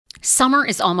Summer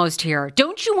is almost here.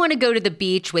 Don't you want to go to the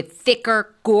beach with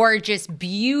thicker, gorgeous,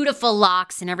 beautiful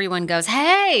locks and everyone goes,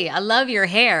 "Hey, I love your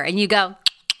hair." And you go,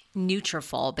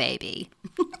 "Nutrafol, baby."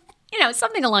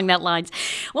 Something along that lines.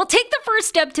 Well, take the first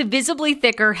step to visibly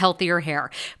thicker, healthier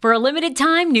hair. For a limited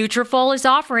time, Nutrafol is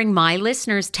offering my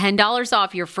listeners $10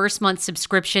 off your first month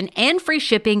subscription and free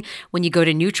shipping when you go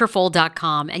to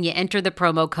Nutrafol.com and you enter the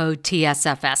promo code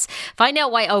TSFS. Find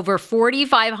out why over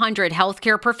 4,500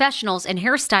 healthcare professionals and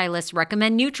hairstylists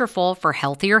recommend Nutrafol for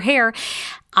healthier hair.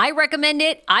 I recommend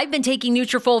it. I've been taking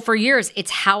Nutrafol for years.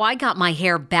 It's how I got my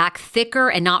hair back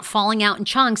thicker and not falling out in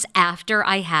chunks after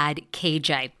I had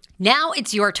KJ. Now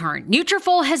it's your turn.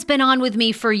 Nutrafol has been on with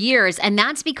me for years, and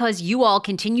that's because you all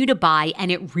continue to buy,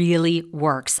 and it really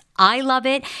works. I love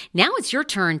it. Now it's your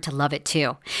turn to love it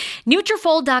too.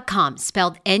 Nutrafol.com,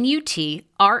 spelled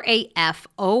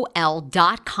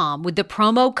Nutrafol.com with the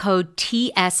promo code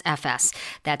TSFS.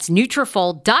 That's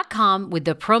Nutrafol.com with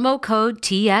the promo code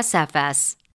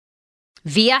TSFS.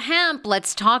 Via Hemp,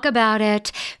 let's talk about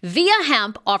it. Via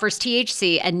Hemp offers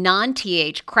THC and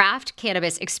non-TH craft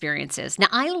cannabis experiences. Now,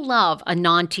 I love a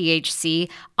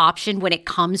non-THC option when it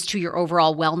comes to your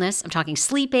overall wellness. I'm talking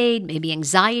sleep aid, maybe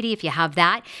anxiety if you have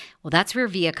that. Well, that's where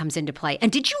Via comes into play.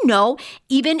 And did you know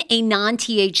even a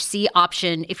non-THC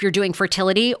option, if you're doing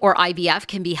fertility or IVF,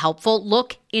 can be helpful?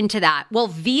 Look into that. Well,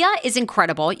 Via is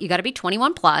incredible. You got to be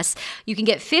 21 plus. You can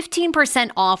get 15%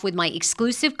 off with my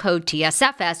exclusive code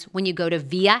TSFS when you go to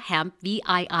Via Hemp,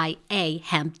 VIIA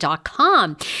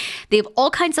hemp.com. They have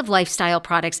all kinds of lifestyle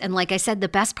products. And like I said, the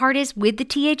best part is with the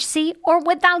THC or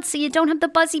without, so you don't have the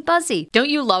buzzy. Don't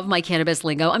you love my cannabis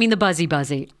lingo? I mean, the buzzy.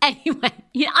 Anyway,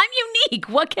 I'm unique.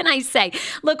 What can I say?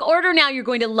 Look, order now. You're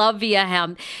going to love Via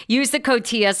Hemp. Use the code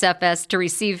TSFS to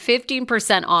receive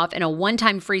 15% off and a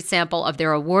one-time free sample of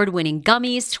their award-winning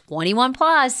gummies, 21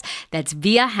 plus. That's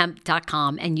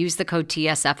viahemp.com and use the code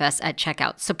TSFS at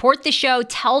checkout. Support the show.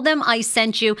 Tell them I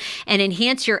sent you and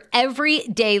enhance your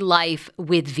everyday life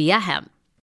with Via Hemp.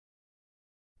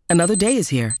 Another day is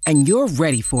here and you're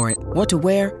ready for it. What to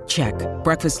wear? Check.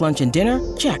 Breakfast, lunch, and dinner?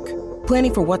 Check.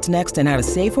 Planning for what's next and how to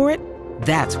save for it?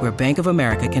 That's where Bank of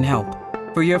America can help.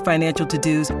 For your financial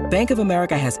to-dos, Bank of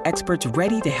America has experts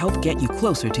ready to help get you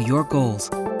closer to your goals.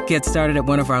 Get started at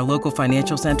one of our local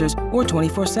financial centers or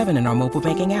 24/7 in our mobile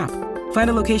banking app. Find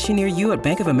a location near you at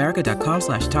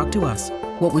bankofamerica.com/talktous.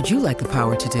 What would you like the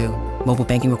power to do? Mobile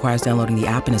banking requires downloading the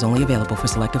app and is only available for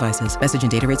select devices. Message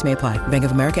and data rates may apply. Bank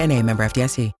of America N.A., member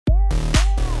FDIC.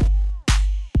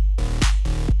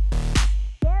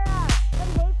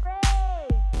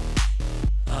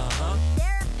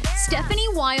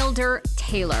 Stefanie Wilder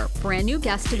Taylor, brand new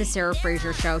guest to the Sarah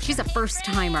Fraser Show. She's a first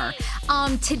timer.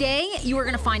 Today, you are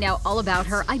going to find out all about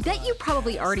her. I bet you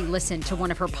probably already listened to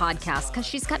one of her podcasts because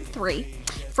she's got 3.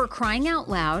 For crying out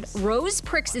loud, Rose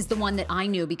Pricks is the one that I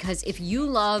knew because if you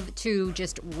love to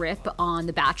just rip on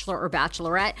The Bachelor or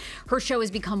Bachelorette, her show has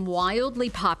become wildly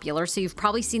popular. So you've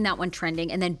probably seen that one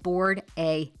trending. And then Bored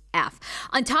AF.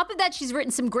 On top of that, she's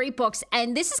written some great books.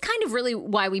 And this is kind of really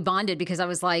why we bonded, because I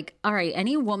was like, all right,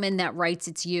 any woman that writes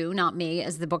 "It's You, Not Me"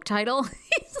 as the book title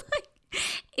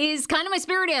is kind of my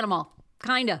spirit animal.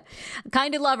 Kind of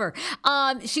love her.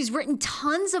 She's written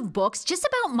tons of books just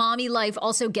about mommy life,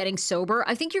 also getting sober.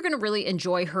 I think you're going to really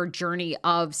enjoy her journey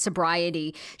of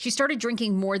sobriety. She started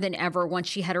drinking more than ever once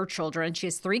she had her children. She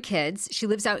has 3 kids. She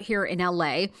lives out here in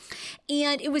LA.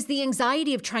 And it was the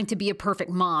anxiety of trying to be a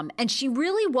perfect mom. And she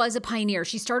really was a pioneer.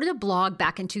 She started a blog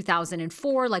back in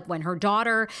 2004, like when her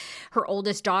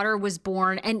oldest daughter was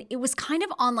born. And it was kind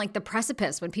of on like the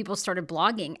precipice when people started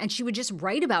blogging. And she would just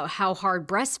write about how hard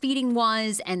breastfeeding was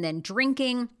and then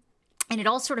drinking. And it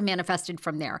all sort of manifested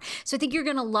from there. So I think you're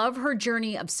going to love her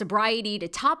journey of sobriety to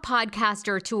top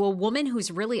podcaster to a woman who's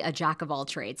really a jack of all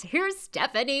trades. Here's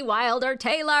Stefanie Wilder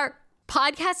Taylor.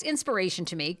 Podcast inspiration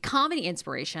to me, comedy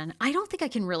inspiration. I don't think I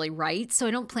can really write, so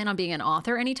I don't plan on being an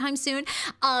author anytime soon.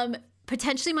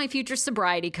 Potentially my future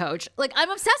sobriety coach. Like,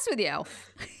 I'm obsessed with you.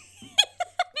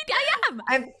 Maybe I am.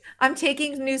 I'm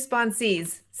taking new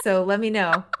sponsees, so let me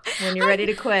know when you're ready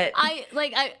to quit.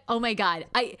 Oh my God.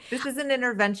 This is an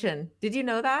intervention. Did you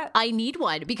know that? I need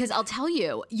one because I'll tell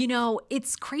you,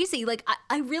 it's crazy. Like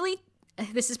I really,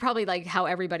 this is probably like how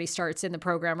everybody starts in the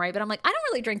program, right? But I'm like, I don't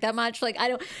really drink that much. But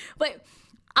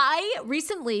I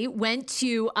recently went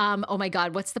to, oh my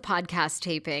God, what's the podcast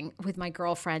taping with my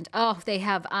girlfriend? Oh, they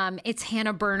have, it's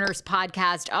Hannah Berner's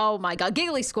podcast. Oh my God,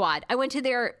 Giggly Squad. I went to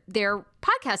their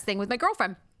podcast thing with my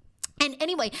girlfriend. And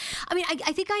anyway, I mean,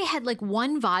 I think I had like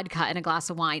 1 vodka and a glass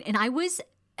of wine, and I was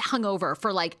hungover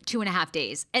for like 2.5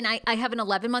 days. And I have an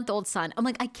 11-month-old son. I'm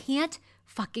like, I can't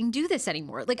fucking do this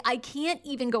anymore. Like, I can't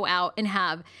even go out and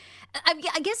have,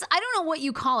 I guess, I don't know what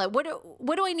you call it.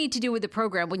 What do I need to do with the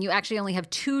program when you actually only have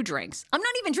 2 drinks? I'm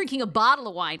not even drinking a bottle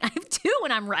of wine. I have 2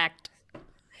 and I'm wrecked.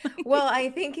 Well,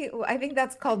 I think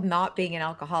that's called not being an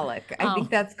alcoholic. I think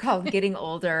that's called getting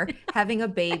older, having a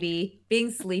baby,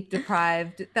 being sleep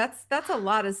deprived. That's a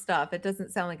lot of stuff. It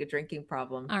doesn't sound like a drinking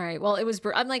problem. All right. Well, it was,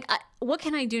 I'm like, what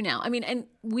can I do now? I mean, and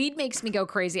weed makes me go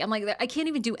crazy. I'm like, I can't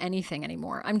even do anything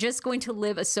anymore. I'm just going to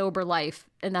live a sober life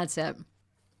and that's it.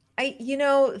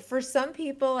 For some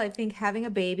people, I think having a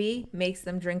baby makes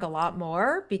them drink a lot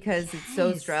more because it's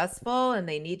so stressful and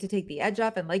they need to take the edge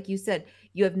off. And like you said,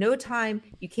 you have no time.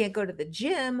 You can't go to the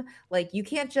gym. Like you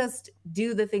can't just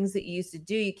do the things that you used to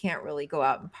do. You can't really go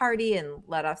out and party and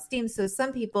let off steam. So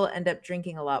some people end up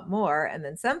drinking a lot more. And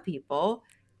then some people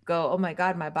go, oh my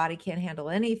God, my body can't handle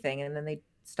anything. And then they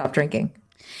stop drinking.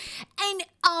 And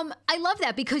I love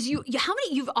that because how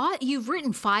many you've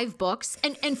written 5 books,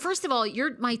 and first of all,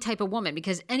 you're my type of woman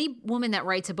because any woman that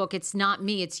writes a book, it's not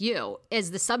me, it's you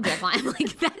as the subject line. I'm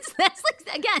like that's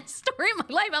like again story of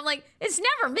my life. I'm like it's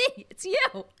never me, it's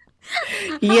you.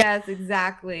 Yes,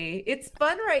 exactly. It's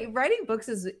fun, right? Writing books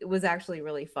was actually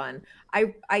really fun.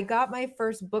 I got my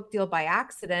first book deal by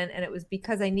accident, and it was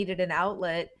because I needed an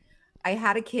outlet. I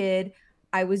had a kid.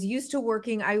 I was used to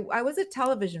working. I was a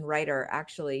television writer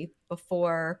actually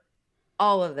before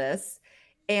all of this.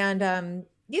 And,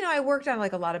 I worked on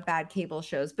like a lot of bad cable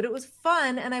shows, but it was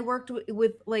fun. And I worked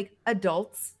with like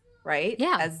adults, right?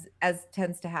 Yeah. As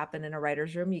tends to happen in a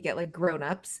writer's room, you get like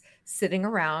grownups sitting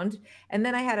around. And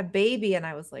then I had a baby and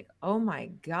I was like, oh my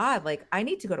God, like I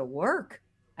need to go to work.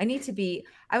 I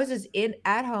was just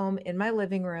at home in my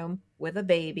living room with a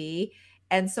baby.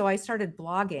 And so I started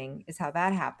blogging is how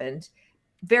that happened.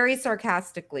 Very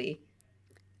sarcastically.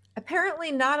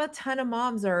 Apparently not a ton of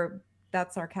moms are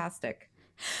that sarcastic.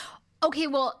 Okay,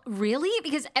 well, really?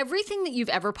 Because everything that you've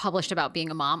ever published about being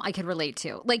a mom, I could relate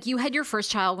to. Like you had your first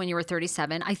child when you were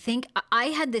 37. I think I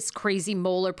had this crazy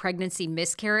molar pregnancy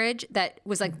miscarriage that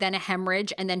was like then a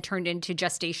hemorrhage and then turned into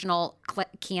gestational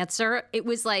cancer. It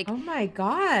was like, oh my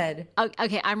God.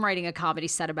 Okay, I'm writing a comedy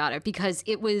set about it because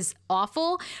it was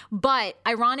awful. But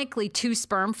ironically, 2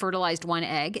 sperm fertilized 1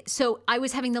 egg. So I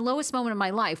was having the lowest moment of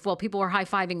my life while people were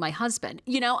high-fiving my husband.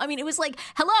 I mean, it was like,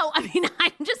 hello. I mean,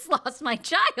 I just lost my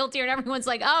child here. Everyone's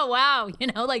like, oh, wow,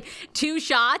 like 2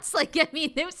 shots. Like, I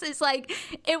mean, this is like,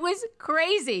 it was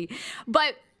crazy.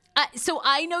 But so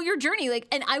I know your journey. Like,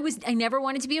 and I never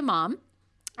wanted to be a mom.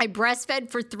 I breastfed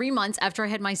for 3 months after I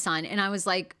had my son. And I was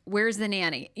like, where's the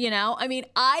nanny? I mean,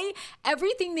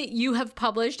 everything that you have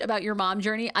published about your mom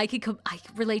journey, I could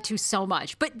relate to so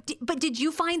much. But did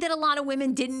you find that a lot of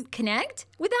women didn't connect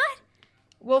with that?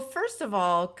 Well, first of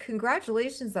all,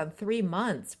 congratulations on 3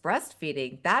 months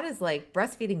breastfeeding. That is like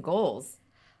breastfeeding goals.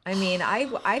 I mean,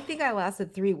 I think I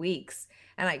lasted 3 weeks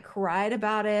and I cried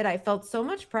about it. I felt so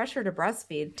much pressure to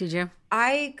breastfeed. Did you?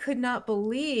 I could not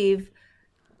believe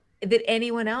that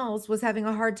anyone else was having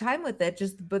a hard time with it,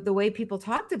 but the way people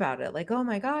talked about it, like, oh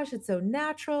my gosh, it's so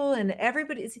natural and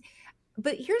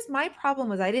but here's my problem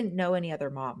was I didn't know any other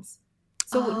moms.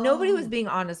 So nobody was being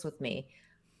honest with me.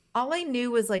 All I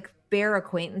knew was like bare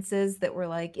acquaintances that were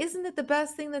like, isn't it the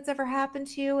best thing that's ever happened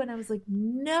to you? And I was like,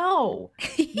 no,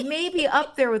 maybe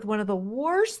up there with one of the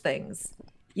worst things,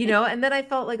 and then I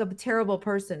felt like a terrible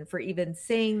person for even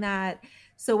saying that.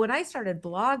 So when I started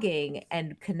blogging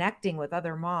and connecting with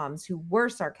other moms who were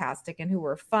sarcastic and who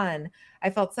were fun, I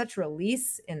felt such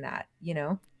release in that,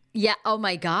 Yeah. Oh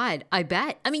my God. I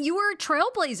bet. I mean, you were a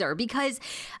trailblazer because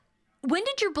when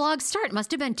did your blog start? It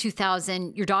must have been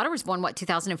 2000. Your daughter was born,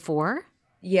 2004?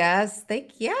 Yes.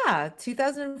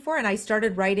 2004. And I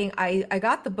started writing. I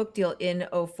got the book deal in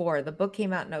 2004. The book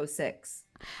came out in 2006.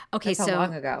 Okay, That's so how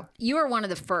long ago? You are one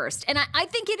of the first. And I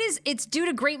think it's due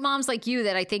to great moms like you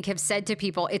that I think have said to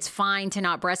people, it's fine to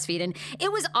not breastfeed. And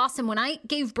it was awesome. When I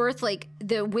gave birth, like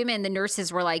the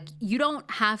nurses were like, you don't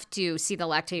have to see the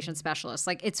lactation specialist.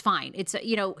 Like, it's fine. It's,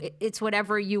 it's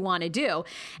whatever you want to do.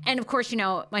 And of course,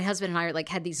 my husband and I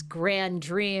had these grand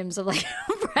dreams of like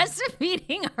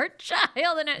breastfeeding our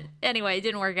child. And anyway, it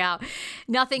didn't work out.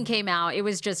 Nothing came out. It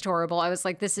was just horrible. I was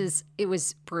like, it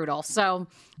was brutal. So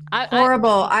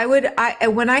horrible.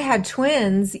 When I had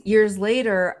twins years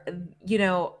later,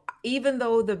 even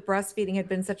though the breastfeeding had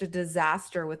been such a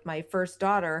disaster with my first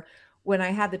daughter, when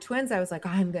I had the twins, I was like,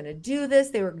 I'm going to do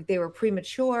this. They were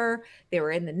premature. They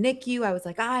were in the NICU. I was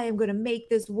like, I am going to make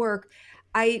this work.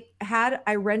 I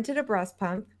rented a breast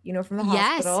pump, from the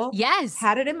hospital. Yes.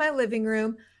 Had it in my living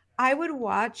room. I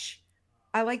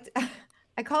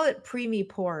I call it preemie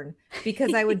porn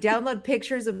because I would download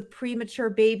pictures of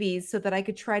premature babies so that I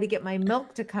could try to get my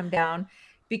milk to come down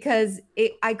because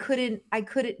I couldn't,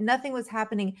 nothing was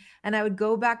happening. And I would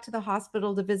go back to the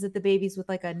hospital to visit the babies with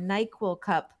like a NyQuil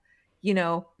cup, that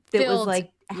was Filled.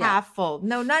 like Yeah. half full.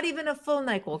 No, not even a full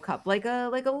NyQuil cup, like a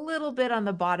little bit on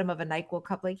the bottom of a NyQuil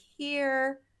cup, like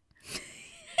here's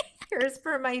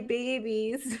for my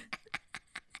babies.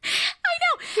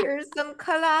 Here's some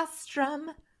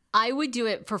colostrum. I would do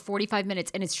it for 45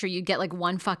 minutes, and it's true. You get like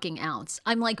 1 fucking ounce.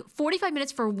 I'm like, 45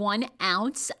 minutes for 1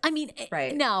 ounce? I mean,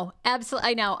 Right. no, absolutely.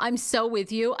 I know. I'm so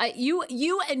with you.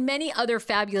 You and many other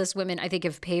fabulous women, I think,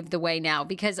 have paved the way now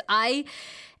because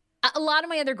a lot of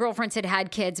my other girlfriends had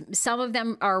had kids. Some of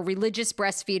them are religious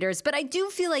breastfeeders, but I do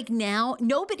feel like now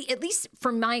nobody, at least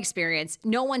from my experience,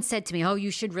 no one said to me, oh, you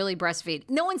should really breastfeed.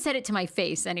 No one said it to my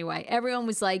face anyway. Everyone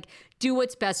was like, do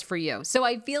what's best for you. So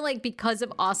I feel like because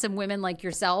of awesome women like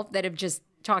yourself that have just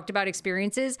talked about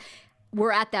experiences,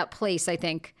 we're at that place, I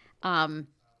think.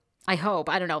 I hope.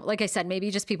 I don't know. Like I said, maybe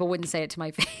just people wouldn't say it to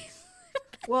my face.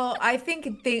 Well, I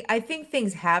think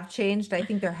things have changed. I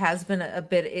think there has been a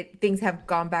bit things have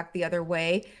gone back the other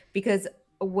way because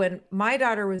when my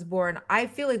daughter was born, I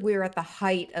feel like we were at the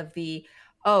height of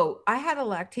I had a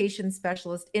lactation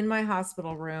specialist in my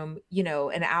hospital room,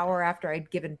 an hour after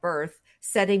I'd given birth,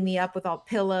 setting me up with all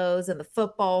pillows and the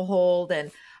football hold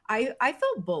and I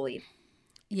felt bullied.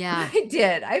 Yeah. I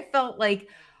did. I felt like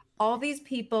all these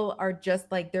people are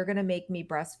just like they're going to make me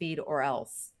breastfeed or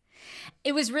else.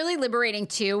 It was really liberating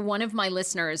too. One of my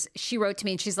listeners, she wrote to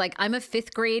me and she's like, I'm a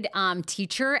 5th grade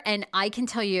teacher. And I can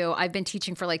tell you, I've been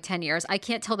teaching for like 10 years. I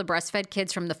can't tell the breastfed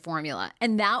kids from the formula.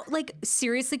 And that like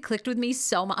seriously clicked with me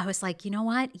so much. I was like, you know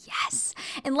what? Yes.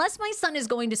 Unless my son is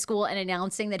going to school and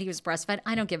announcing that he was breastfed,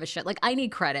 I don't give a shit. Like I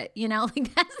need credit,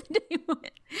 like that's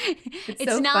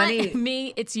it's so not funny.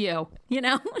 me, it's you,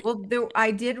 Well,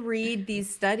 I did read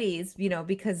these studies,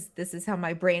 because this is how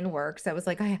my brain works. I was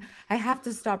like, I have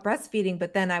to stop breastfeeding,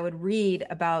 but then I would read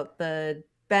about the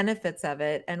benefits of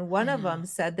it. And one I of know. them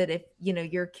said that if,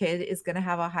 your kid is going to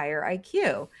have a higher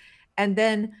IQ. And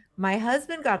then my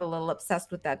husband got a little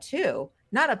obsessed with that too.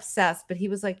 Not obsessed, but he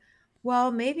was like,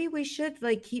 well, maybe we should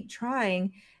like keep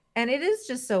trying. And it is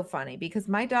just so funny because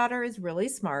my daughter is really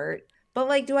smart, but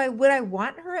like, would I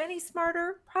want her any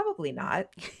smarter? Probably not.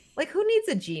 Like, who needs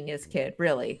a genius kid,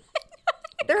 really?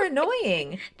 They're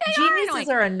annoying. Geniuses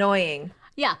are annoying.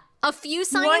 Yeah. A few You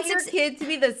want science your kid to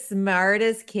be the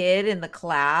smartest kid in the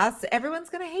class? Everyone's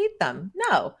going to hate them.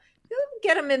 No,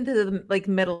 get them into the like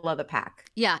middle of the pack.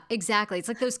 Yeah, exactly. It's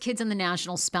like those kids in the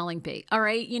National Spelling Bee. All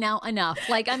right, enough.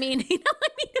 Like, I mean,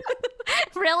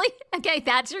 really? Okay,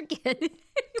 that's your kid.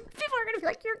 People are going to be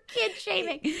like, you're kid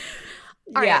shaming.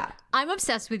 All Yeah. right, I'm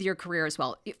obsessed with your career as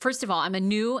well. First of all, I'm a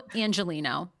new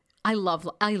Angelino. I love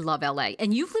LA.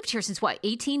 And you've lived here since what,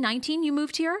 18, 19? You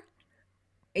moved here?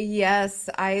 Yes,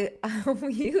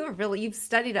 you've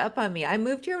studied up on me. I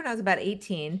moved here when I was about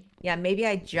 18. Yeah, maybe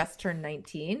I just turned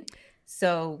 19.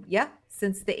 So, yeah,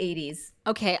 since the 80s.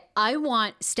 Okay, I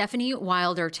want Stefanie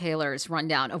Wilder Taylor's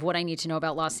rundown of what I need to know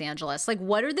about Los Angeles. Like,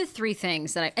 what are the 3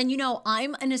 things that and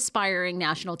I'm an aspiring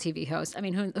national TV host. I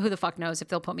mean, who the fuck knows if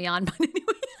they'll put me on? But anyway,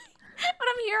 when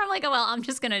I'm here, I'm like, oh, well, I'm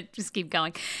just going to just keep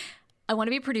going. I want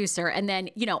to be a producer. And then,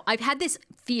 I've had this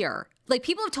fear. Like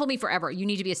people have told me forever, you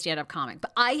need to be a stand-up comic.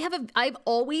 But I've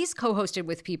always co-hosted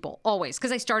with people, always,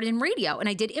 because I started in radio and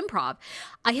I did improv.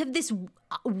 I have this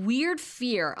weird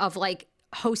fear of like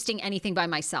hosting anything by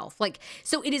myself. Like,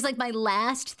 so it is like my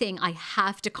last thing I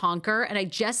have to conquer. And I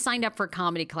just signed up for a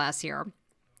comedy class here.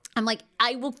 I'm like,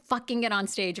 I will fucking get on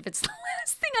stage if it's the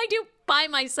last thing I do by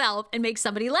myself and make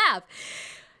somebody laugh.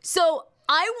 So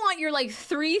I want your like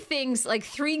 3 things, like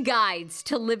 3 guides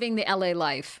to living the LA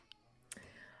life.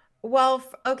 Well,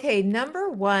 okay,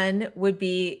 number 1 would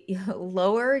be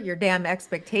lower your damn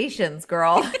expectations,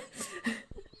 girl.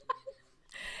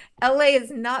 LA is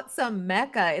not some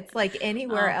mecca. It's like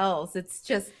anywhere else. It's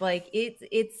just like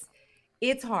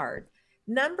it's hard.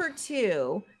 Number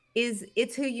 2 is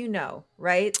it's who you know,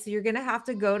 right? So you're gonna have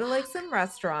to go to like some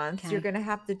restaurants. Okay. You're gonna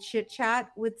have to chit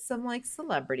chat with some like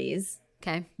celebrities.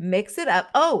 Okay. Mix it up.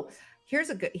 Oh,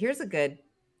 here's a good.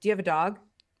 Do you have a dog?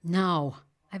 No,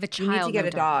 I have a child. You need to get no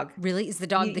a dog. Really? Is the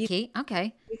dog the key?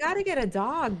 Okay. You got to get a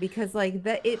dog because like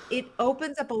that it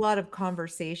opens up a lot of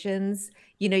conversations.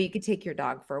 You could take your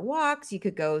dog for walks, you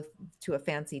could go to a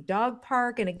fancy dog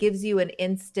park, and it gives you an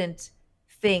instant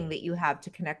thing that you have to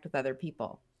connect with other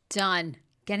people. Done.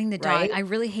 Getting the dog. Right? I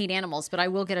really hate animals, but I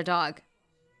will get a dog.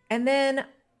 And then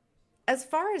as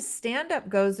far as stand-up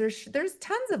goes, there's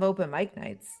tons of open mic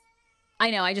nights.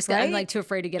 I know. I'm Right? like too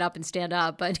afraid to get up and stand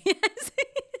up, but yes.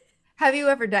 Have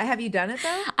you done it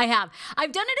though? I have.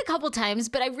 I've done it a couple times,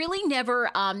 but I really never,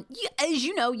 as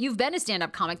you know, you've been a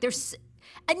stand-up comic.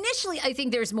 Initially, I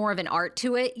think there's more of an art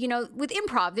to it. You know, with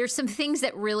improv, there's some things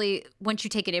that really, once you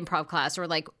take an improv class or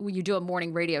like when you do a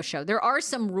morning radio show, there are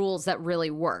some rules that really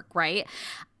work, right?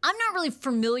 I'm not really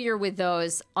familiar with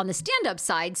those on the stand-up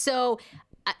side. So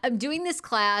I'm doing this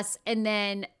class and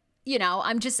then, you know,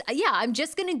 I'm just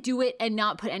going to do it and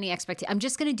not put any expectation. I'm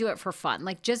just going to do it for fun.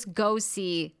 Like, just go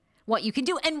see what you can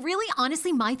do. And really,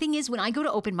 honestly, my thing is when I go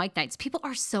to open mic nights, people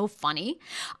are so funny.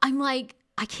 I'm like,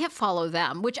 I can't follow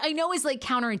them, which I know is like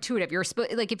counterintuitive. You're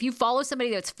like, if you follow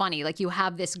somebody that's funny, like you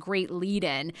have this great lead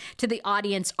in to the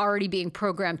audience already being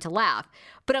programmed to laugh.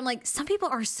 But I'm like, some people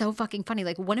are so fucking funny.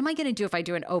 Like, what am I going to do if I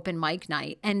do an open mic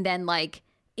night and then like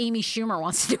Amy Schumer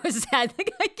wants to do a set?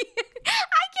 Like, I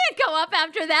can't go up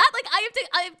after that. Like,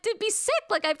 I have to be sick.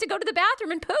 Like, I have to go to the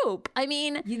bathroom and poop. I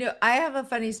mean, you know, I have a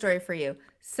funny story for you.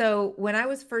 So when I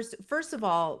was first of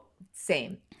all,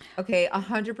 same. Okay,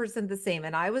 100% the same.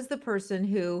 And I was the person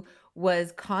who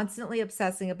was constantly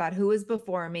obsessing about who was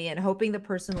before me and hoping the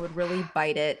person would really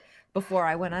bite it before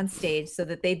I went on stage so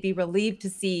that they'd be relieved to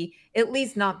see at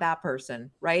least not that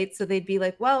person, right? So they'd be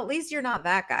like, well, at least you're not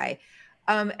that guy.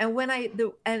 And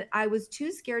I was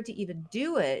too scared to even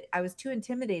do it. I was too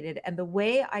intimidated. And the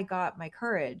way I got my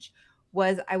courage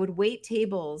was I would wait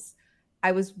tables.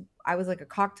 I was like a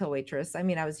cocktail waitress. I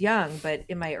mean, I was young, but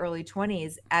in my early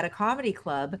 20s at a comedy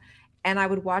club, and I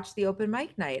would watch the open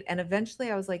mic night. And eventually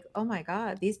I was like, oh my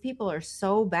God, these people are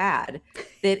so bad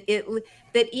that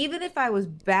even if I was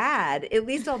bad, at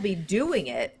least I'll be doing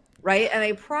it, right? And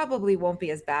I probably won't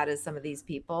be as bad as some of these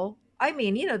people. I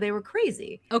mean, you know, they were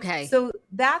crazy. okay. So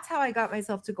that's how I got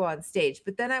myself to go on stage.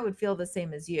 But then I would feel the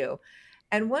same as you.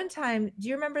 And one time, do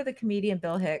you remember the comedian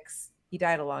Bill Hicks? He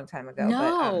died a long time ago.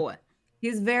 No. But, he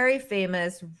was very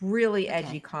famous, really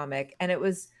edgy comic. And it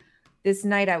was this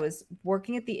night I was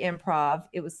working at the Improv.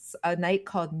 It was a night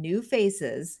called New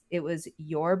Faces. It was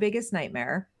your biggest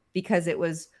nightmare because it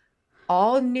was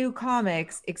all new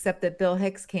comics except that Bill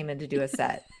Hicks came in to do a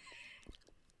set.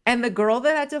 And the girl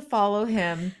that had to follow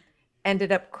him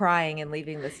ended up crying and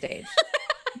leaving the stage.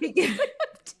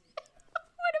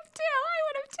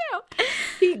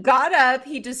 He got up,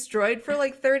 he destroyed for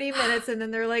like 30 minutes, and then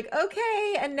they're like,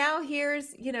 okay, and now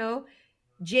here's, you know,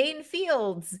 Jane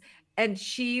Fields. And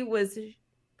she was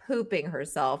pooping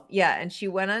herself. Yeah. And she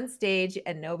went on stage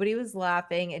and nobody was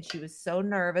laughing. And she was so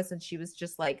nervous. And she was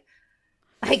just like,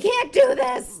 I can't do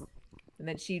this. And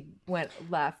then she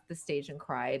left the stage and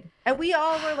cried. And we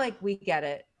all were like, we get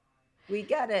it. We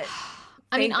get it.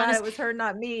 I mean, honestly, it was her,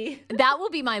 not me. That will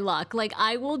be my luck. Like,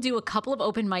 I will do a couple of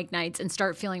open mic nights and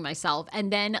start feeling myself.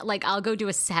 And then, like, I'll go do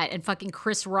a set and fucking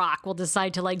Chris Rock will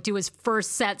decide to, like, do his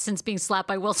first set since being slapped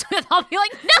by Will Smith. I'll be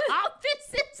like, no,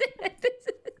 this isn't it. This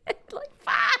isn't it. Like,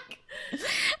 fuck.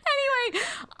 Anyway,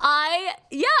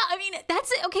 I mean,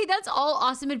 that's it. Okay, that's all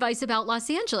awesome advice about Los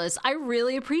Angeles. I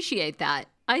really appreciate that.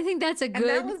 I think that's a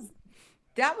good...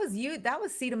 That was you. That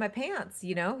was seat of my pants.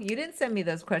 You know, you didn't send me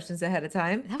those questions ahead of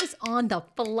time. That was on the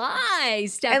fly,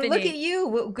 Stefanie. And look at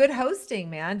you. Good hosting,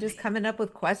 man. Just coming up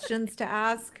with questions to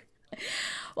ask.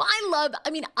 Well,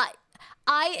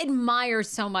 I admire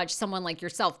so much someone like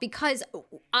yourself because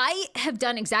I have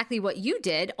done exactly what you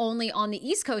did, only on the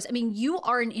East Coast. I mean, you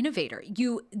are an innovator.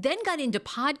 You then got into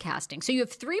podcasting. So you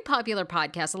have 3 popular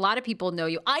podcasts. A lot of people know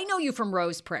you. I know you from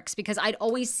Rose Pricks because I'd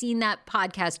always seen that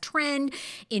podcast trend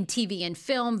in TV and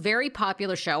film. Very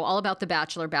popular show, all about the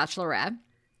Bachelor, Bachelorette.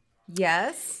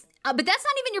 Yes. But that's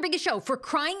not even your biggest show. For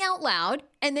crying out loud.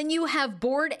 And then you have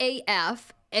Bored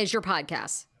AF as your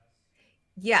podcast.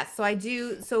 Yes, so I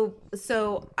do. So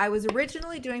I was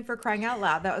originally doing For Crying Out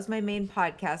Loud. That was my main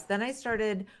podcast. Then I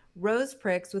started Rose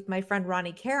Pricks with my friend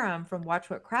Ronnie Karam from Watch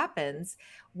What Crappens,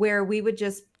 where we would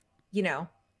just, you know,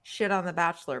 shit on The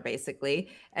Bachelor basically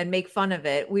and make fun of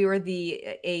it. We were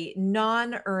a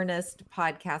non-earnest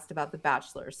podcast about The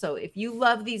Bachelor. So if you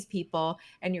love these people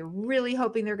and you're really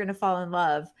hoping they're going to fall in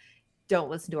love,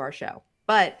 don't listen to our show.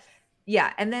 But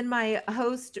yeah, and then my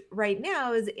host right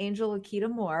now is Angel Akita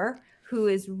Moore, who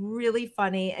is really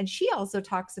funny. And she also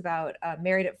talks about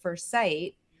Married at First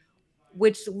Sight,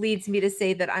 which leads me to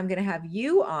say that I'm going to have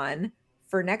you on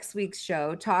for next week's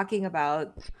show talking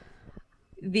about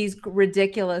these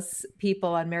ridiculous people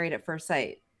on Married at First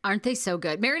Sight. Aren't they so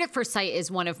good? Married at First Sight is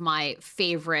one of my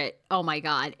favorite. Oh my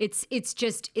God. It's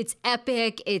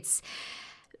epic. It's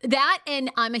that.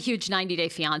 And I'm a huge 90 Day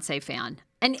Fiance fan.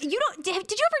 And did you ever get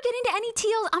into any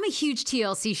TL? I'm a huge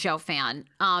TLC show fan.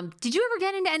 Did you ever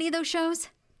get into any of those shows?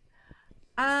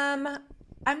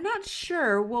 I'm not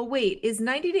sure. Well, wait, is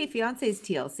 90 Day Fiancé's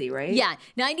TLC, right? Yeah,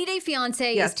 90 Day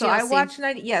Fiance Yeah, is so I TLC. watched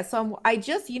 90, yeah, so I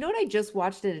just, you know what I just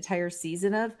watched an entire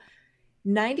season of?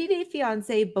 90 Day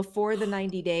Fiancé Before the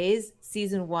 90 Days,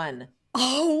 season 1.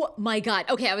 Oh my God.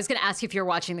 Okay, I was going to ask you if you're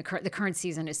watching the current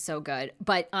season is so good,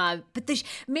 but the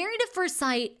Married at First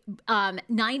Sight,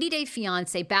 90 Day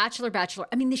Fiance, Bachelor.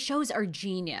 I mean, the shows are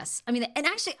genius. I mean, and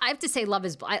actually, I have to say,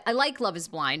 I like Love Is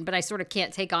Blind, but I sort of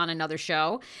can't take on another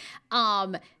show.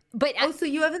 But Oh, so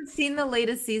you haven't seen the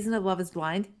latest season of Love Is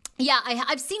Blind? yeah,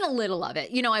 I've seen a little of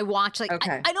it. You know, I watch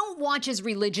Okay. I don't watch as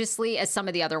religiously as some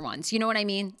of the other ones. You know what I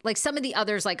mean? Like some of the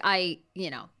others, like the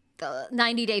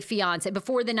 90 Day Fiance,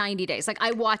 Before the 90 Days. Like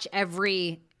I watch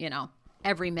every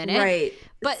minute. Right.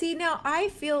 But See, now I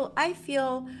feel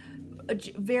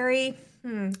very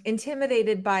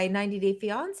intimidated by 90 Day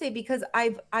Fiance because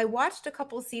I watched a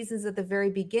couple seasons at the very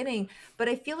beginning, but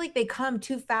I feel like they come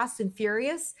too fast and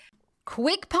furious.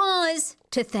 quick pause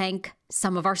to thank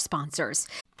some of our sponsors.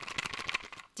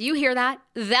 Do you hear that?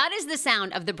 That is the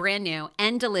sound of the brand new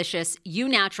and delicious Eu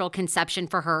Natural Conception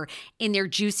for Her in their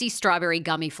juicy strawberry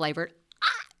gummy flavored.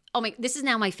 Oh my, this is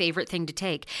now my favorite thing to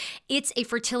take. It's a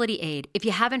fertility aid. If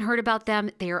you haven't heard about them,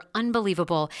 they are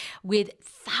unbelievable with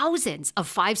thousands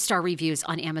of 5-star reviews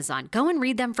on Amazon. Go and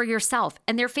read them for yourself.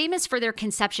 And they're famous for their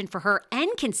Conception for Her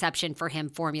and Conception for Him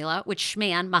formula, which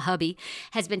Schman, my hubby,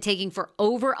 has been taking for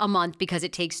over a month because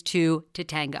it takes two to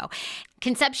tango.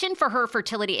 Conception for Her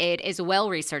fertility aid is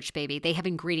well-researched, baby. They have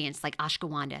ingredients like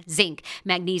ashwagandha, zinc,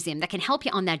 magnesium that can help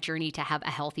you on that journey to have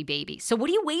a healthy baby. So what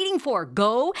are you waiting for?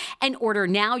 Go and order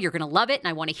now. You're going to love it, and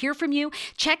I want to hear from you.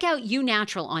 Check out Eu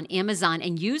Natural on Amazon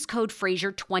and use code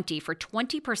Fraser20 for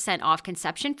 20% off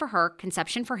Conception for Her,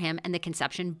 Conception for Him, and the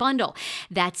Conception Bundle.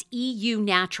 That's EU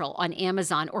Natural on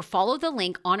Amazon, or follow the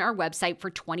link on our website for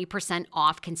 20%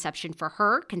 off Conception for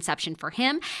Her, Conception for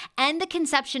Him, and the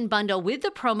Conception Bundle with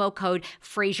the promo code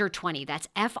Fraser20. That's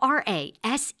FRASER,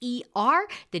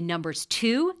 the numbers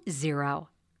 20.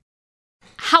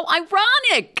 How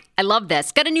ironic. I love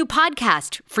this. Got a new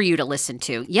podcast for you to listen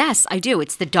to. Yes, I do.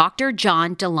 It's the Dr.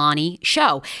 John Delaney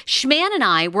Show. Schman and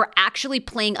I were actually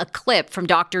playing a clip from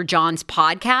Dr. John's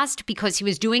podcast because he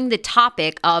was doing the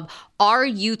topic of are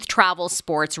youth travel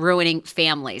sports ruining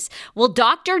families? Well,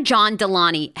 Dr. John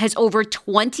Delaney has over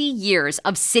 20 years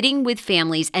of sitting with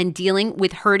families and dealing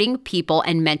with hurting people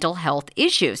and mental health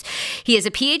issues. He has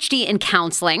a PhD in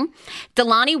counseling.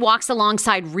 Delaney walks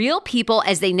alongside real people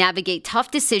as they navigate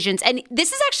tough decisions. And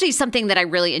this is actually something that I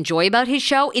really enjoy about his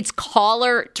show. It's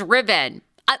caller driven.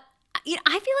 I feel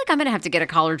like I'm going to have to get a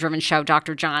caller-driven show,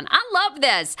 Dr. John. I love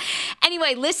this.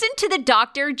 Anyway, listen to the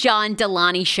Dr. John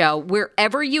Delaney Show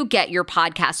wherever you get your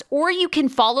podcasts, or you can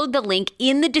follow the link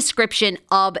in the description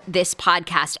of this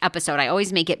podcast episode. I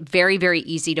always make it very, very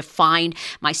easy to find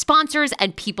my sponsors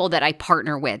and people that I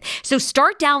partner with. So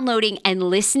start downloading and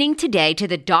listening today to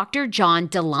the Dr. John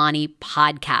Delaney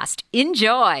podcast.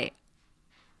 Enjoy.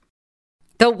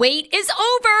 The wait is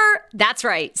over. That's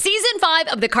right. Season 5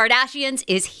 of The Kardashians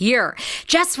is here.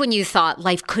 Just when you thought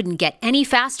life couldn't get any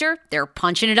faster, they're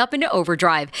punching it up into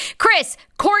overdrive. Kris,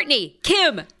 Kourtney,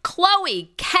 Kim,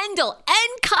 Khloe, Kendall,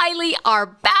 and Kylie are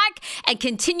back and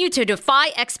continue to defy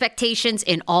expectations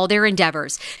in all their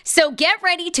endeavors. So get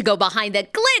ready to go behind the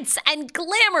glitz and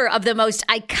glamour of the most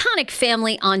iconic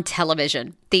family on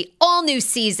television. The all-new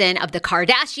season of The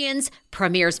Kardashians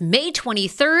premieres May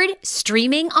 23rd,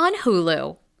 streaming on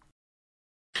Hulu.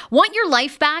 Want your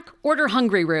life back? Order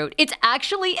Hungry Root. It's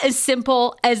actually as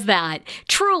simple as that.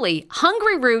 Truly,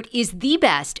 Hungry Root is the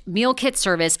best meal kit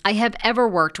service I have ever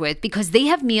worked with because they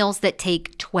have meals that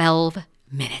take 12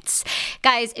 minutes.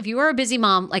 Guys, if you are a busy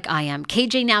mom like I am,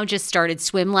 KJ now just started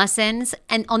swim lessons.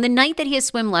 And on the night that he has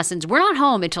swim lessons, we're not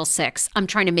home until 6. I'm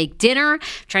trying to make dinner,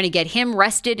 trying to get him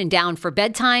rested and down for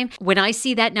bedtime. When I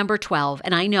see that number 12,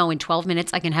 and I know in 12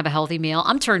 minutes I can have a healthy meal,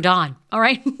 I'm turned on. All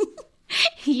right.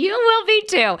 You will be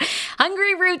too.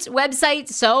 Hungry Root's website,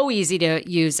 so easy to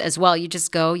use as well. You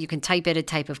just go, you can type in a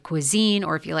type of cuisine,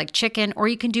 or if you like chicken, or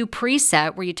you can do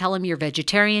preset where you tell them you're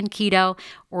vegetarian, keto,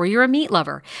 or you're a meat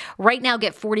lover. Right now,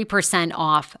 get 40%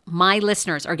 off. My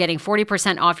listeners are getting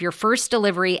 40% off your first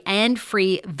delivery and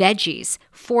free veggies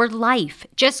for life.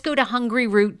 Just go to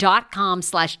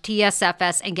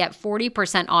hungryroot.com/TSFS and get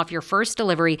 40% off your first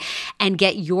delivery and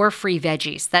get your free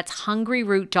veggies. That's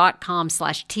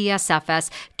hungryroot.com/TSFS.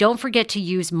 Don't forget to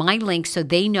use my link so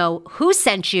they know who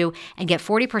sent you and get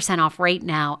 40% off right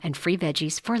now and free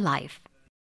veggies for life.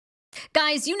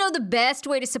 Guys, you know the best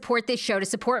way to support this show, to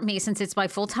support me since it's my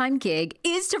full-time gig,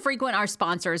 is to frequent our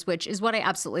sponsors, which is what I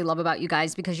absolutely love about you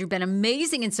guys because you've been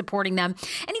amazing in supporting them.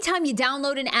 Anytime you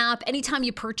download an app, anytime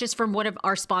you purchase from one of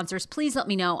our sponsors, please let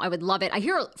me know. I would love it. I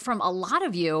hear from a lot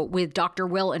of you with Dr.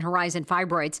 Will and Horizon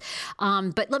Fibroids,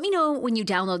 but let me know when you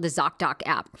download the ZocDoc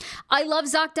app. I love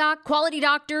ZocDoc. Quality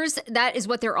doctors, that is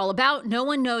what they're all about. No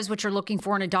one knows what you're looking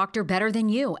for in a doctor better than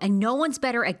you, and no one's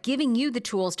better at giving you the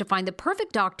tools to find the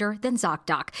perfect doctor than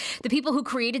ZocDoc. The people who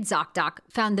created ZocDoc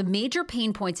found the major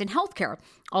pain points in healthcare,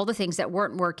 all the things that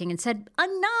weren't working, and said,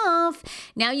 enough.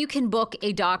 Now you can book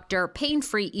a doctor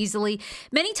pain-free easily.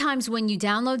 Many times when you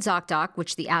download ZocDoc,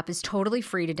 which the app is totally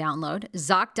free to download,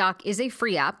 ZocDoc is a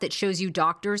free app that shows you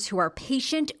doctors who are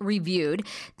patient-reviewed,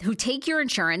 who take your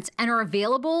insurance, and are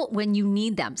available when you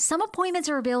need them. Some appointments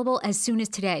are available as soon as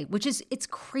today, it's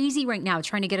crazy right now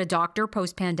trying to get a doctor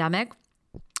post-pandemic.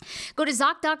 Go to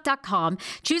ZocDoc.com,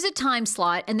 choose a time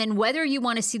slot, and then whether you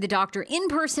want to see the doctor in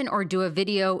person or do a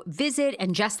video visit,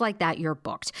 and just like that, you're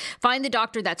booked. Find the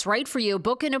doctor that's right for you,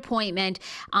 book an appointment,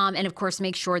 and of course,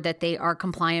 make sure that they are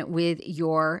compliant with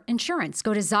your insurance.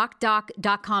 Go to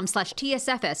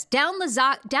ZocDoc.com/TSFS.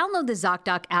 Download the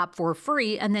ZocDoc app for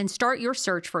free, and then start your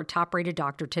search for a top-rated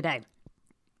doctor today.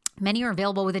 Many are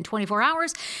available within 24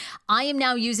 hours. I am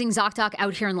now using ZocDoc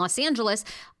out here in Los Angeles.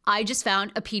 I just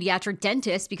found a pediatric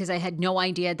dentist because I had no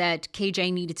idea that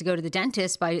KJ needed to go to the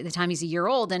dentist by the time he's a year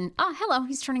old. And hello,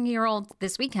 he's turning a year old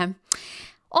this weekend.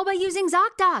 All by using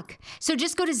ZocDoc. So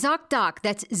just go to ZocDoc.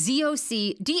 That's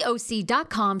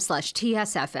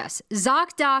ZocDoc.com/TSFS.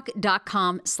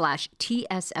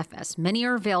 ZocDoc.com/TSFS. Many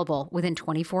are available within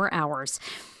 24 hours.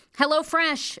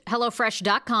 HelloFresh,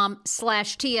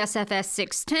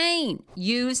 HelloFresh.com/TSFS16.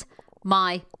 Use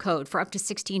my code for up to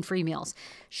 16 free meals.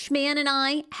 Schman and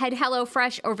I had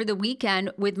HelloFresh over the weekend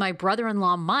with my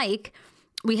brother-in-law, Mike.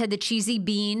 We had the cheesy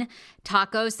bean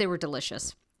tacos. They were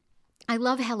delicious. I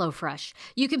love HelloFresh.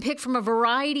 You can pick from a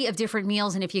variety of different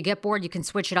meals, and if you get bored, you can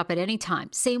switch it up at any time.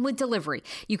 Same with delivery.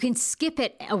 You can skip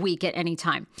it a week at any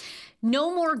time.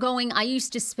 No more going. I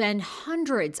used to spend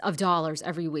hundreds of dollars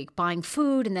every week buying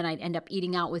food, and then I'd end up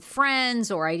eating out with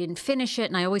friends, or I didn't finish it,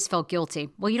 and I always felt guilty.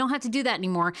 Well, you don't have to do that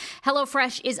anymore.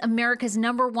 HelloFresh is America's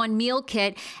 #1 meal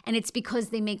kit, and it's because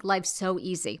they make life so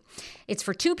easy. It's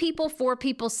for 2 people, 4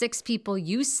 people, 6 people.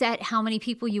 You set how many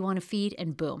people you want to feed,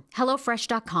 and boom.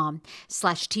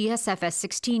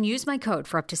 HelloFresh.com/TSFS16. Use my code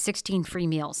for up to 16 free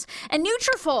meals. And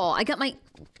Nutrafol.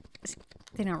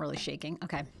 They're not really shaking.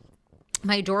 Okay.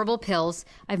 My adorable pills.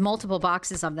 I have multiple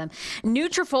boxes of them.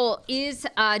 Nutrafol is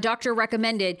doctor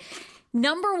recommended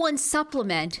 #1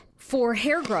 supplement for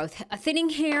hair growth, thinning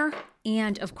hair,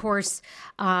 and of course,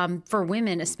 for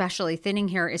women especially, thinning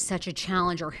hair is such a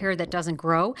challenge, or hair that doesn't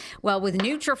grow. Well, with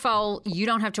Nutrafol, you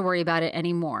don't have to worry about it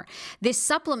anymore. This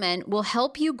supplement will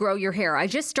help you grow your hair. I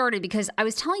just started because I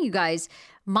was telling you guys,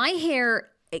 my hair,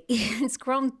 it's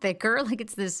grown thicker, like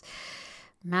it's this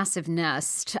massive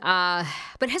nest, but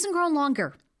it hasn't grown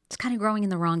longer. It's kind of growing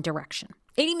in the wrong direction.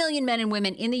 80 million men and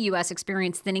women in the U.S.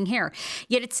 experience thinning hair,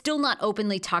 yet it's still not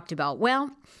openly talked about.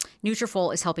 Well,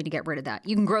 Nutrafol is helping to get rid of that.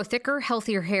 You can grow thicker,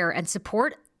 healthier hair and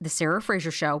support The Sarah Fraser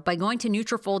Show by going to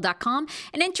Nutrafol.com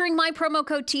and entering my promo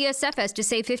code TSFS to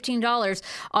save $15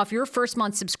 off your first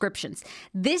month subscriptions.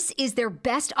 This is their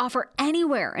best offer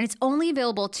anywhere, and it's only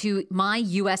available to my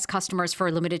U.S. customers for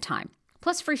a limited time.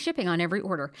 Plus free shipping on every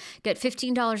order. Get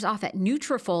 $15 off at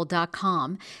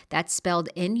Nutrafol.com. That's spelled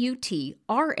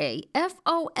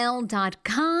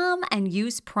Nutrafol.com, and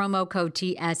use promo code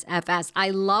TSFS.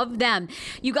 I love them.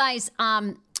 You guys,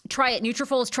 try it.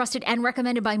 Nutrafol is trusted and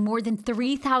recommended by more than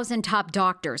 3,000 top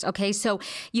doctors. Okay, so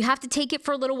you have to take it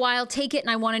for a little while. Take it, and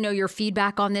I want to know your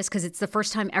feedback on this because it's the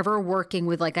first time ever working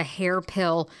with like a hair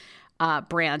pill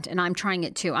brand, and I'm trying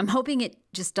it too. I'm hoping it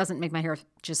just doesn't make my hair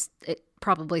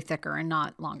probably thicker and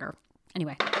not longer.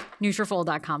 Anyway,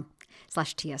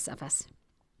 Nutrafol.com/TSFS,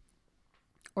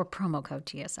 or promo code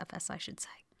TSFS, I should say.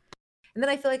 And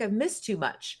then I feel like I've missed too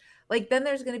much. Like then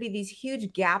there's going to be these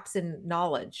huge gaps in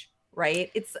knowledge, right?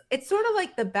 It's sort of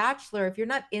like The Bachelor. If you're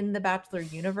not in the Bachelor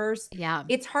universe,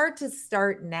 it's hard to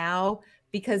start now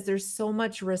because there's so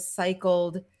much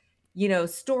recycled,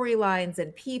 storylines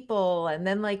and people. And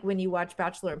then like when you watch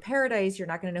Bachelor in Paradise, you're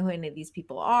not going to know who any of these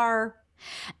people are.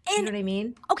 And, you know what I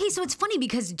mean? Okay, so it's funny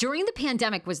because during the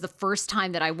pandemic was the first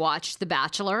time that I watched The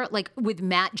Bachelor, like with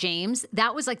Matt James.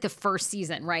 That was like the first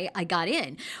season, right? I got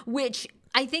in, which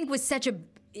I think was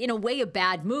in a way, a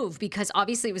bad move because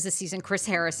obviously it was a season Chris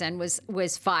Harrison was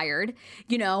fired.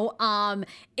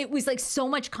 It was like so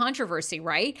much controversy,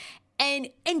 right? And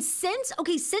since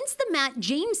the Matt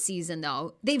James season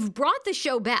though, they've brought the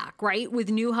show back, right, with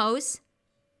new hosts,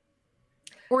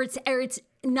 or it's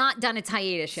not done its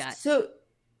hiatus yet. So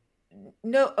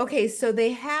no, okay, so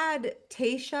they had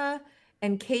Tasha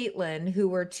and Caitlin, who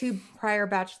were two prior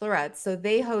bachelorettes. So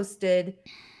they hosted.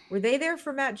 Were they there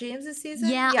for Matt James's season?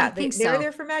 Yeah, I think they were so.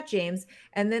 there for Matt James,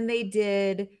 and then they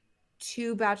did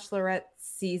two bachelorette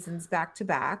seasons back to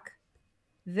back.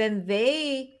 Then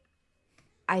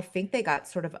I think they got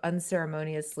sort of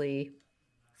unceremoniously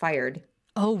fired.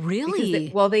 Oh, really?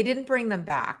 Because they didn't bring them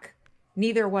back,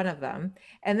 neither one of them.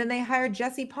 And then they hired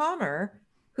Jesse Palmer,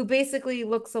 who basically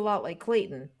looks a lot like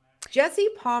Clayton. Jesse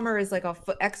Palmer is like a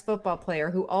ex-football player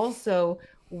who also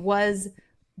was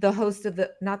the host of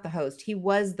he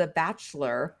was the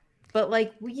Bachelor, but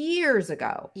like years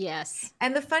ago. Yes.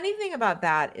 And the funny thing about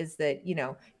that is that,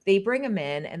 they bring him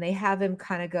in and they have him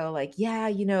kind of go like, yeah,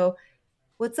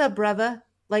 what's up, brother?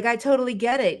 Like, I totally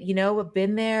get it. I've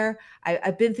been there.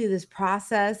 I've been through this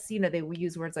process. They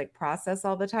use words like process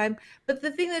all the time. But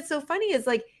the thing that's so funny is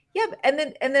like, yeah. And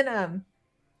then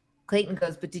Clayton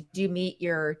goes, but did you meet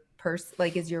your person?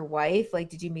 Like, is your wife? Like,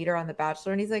 did you meet her on The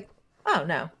Bachelor? And he's like, oh,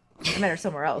 no, I met her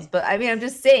somewhere else. But I mean, I'm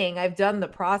just saying, I've done the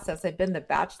process. I've been The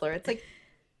Bachelor. It's like,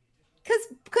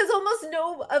 because almost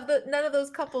none of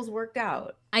those couples worked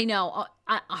out. I know.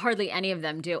 Hardly any of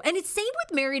them do. And it's same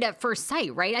with Married at First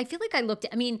Sight, right? I feel like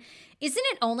isn't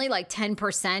it only like 10%,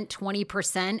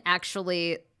 20%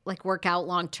 actually like work out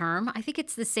long term? I think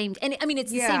it's the same. And I mean,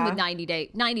 it's the same with 90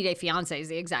 Day Fiance is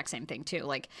the exact same thing too.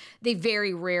 Like they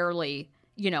very rarely,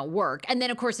 work. And then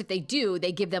of course, if they do,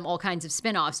 they give them all kinds of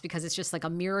spinoffs because it's just like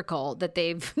a miracle that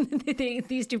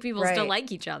these two people still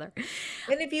like each other.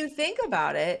 And if you think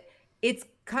about it, it's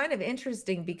kind of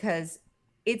interesting because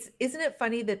isn't it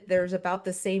funny that there's about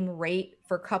the same rate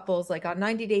for couples like on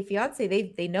 90 Day Fiance,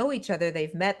 they know each other,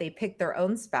 they've met, they picked their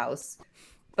own spouse,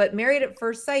 but Married at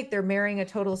First Sight, they're marrying a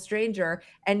total stranger,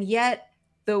 and yet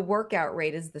the workout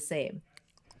rate is the same.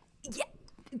 Yeah,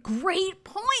 great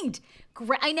point.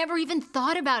 I never even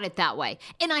thought about it that way.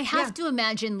 And I have to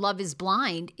imagine Love is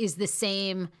Blind is the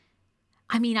same.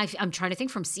 I mean, I'm trying to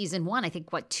think from season 1. I think,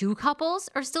 2 couples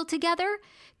are still together?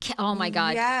 Oh, my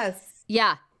God. Yes.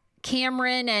 Yeah.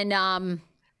 Cameron and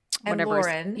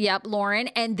Lauren. Yep, Lauren.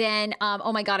 And then,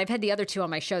 oh, my God, I've had the other 2 on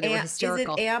my show. They were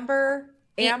hysterical. Is it Amber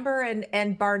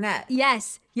and Barnett?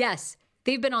 Yes.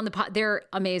 They've been on the pod. They're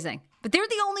amazing. But they're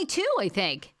the only 2, I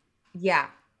think. Yeah.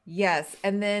 Yes.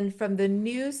 And then from the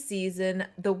new season,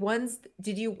 the ones,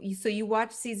 so you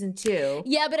watched season 2?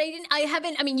 Yeah, but I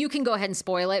haven't, I mean, you can go ahead and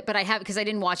spoil it, but I haven't, because I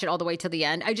didn't watch it all the way till the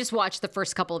end. I just watched the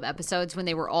first couple of episodes when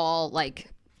they were all like,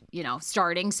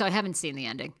 starting. So I haven't seen the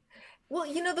ending.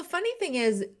 Well, the funny thing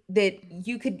is that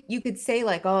you could say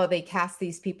like, oh, they cast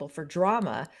these people for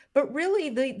drama, but really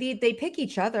they pick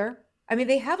each other. I mean,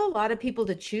 they have a lot of people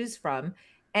to choose from.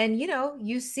 And,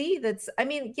 you see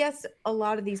yes, a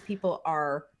lot of these people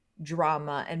are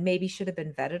drama and maybe should have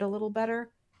been vetted a little better.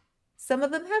 Some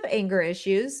of them have anger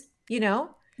issues,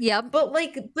 Yep. But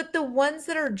the ones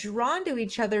that are drawn to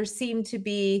each other seem to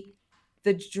be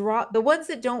the ones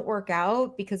that don't work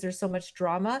out because there's so much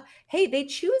drama. Hey, they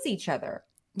choose each other.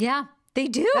 Yeah, they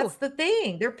do. That's the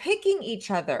thing. They're picking each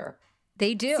other.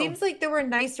 They do. Seems like there were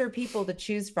nicer people to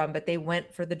choose from, but they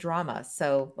went for the drama.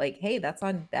 So like, hey, that's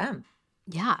on them.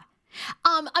 Yeah.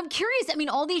 I'm curious. I mean,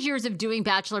 all these years of doing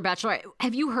Bachelorette,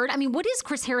 have you heard? I mean, what is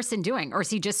Chris Harrison doing? Or is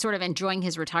he just sort of enjoying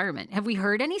his retirement? Have we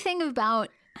heard anything about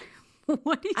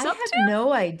what he's up to? I have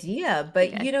no idea,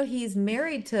 but he's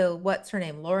married to what's her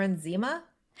name? Lauren Zima.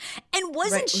 And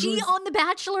wasn't she on The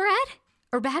Bachelorette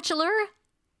or Bachelor?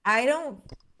 I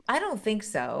don't think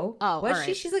so. Oh, was all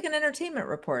she? right. She's like an entertainment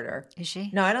reporter. Is she?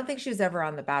 No, I don't think she was ever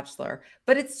on The Bachelor.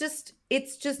 But it's just,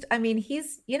 I mean,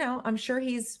 he's, I'm sure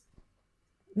he's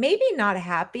maybe not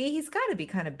happy. He's got to be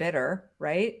kind of bitter,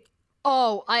 right?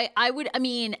 Oh,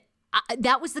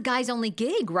 that was the guy's only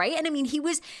gig, right? And I mean, he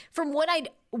was, from what I'd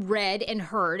read and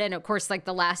heard, and of course, like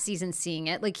the last season seeing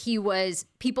it, like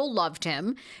people loved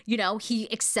him, he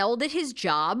excelled at his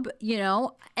job,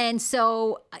 and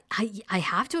so I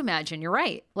have to imagine, you're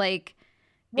right. Like,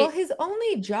 well, his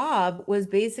only job was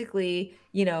basically,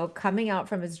 coming out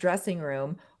from his dressing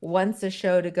room once a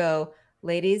show to go,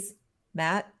 ladies,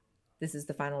 Matt, this is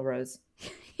the final rose.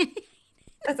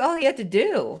 That's all he had to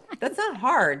do. That's not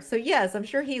hard. So yes, I'm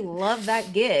sure he loved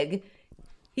that gig.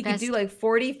 He could do like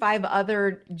 45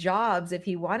 other jobs if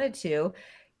he wanted to,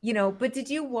 but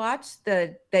did you watch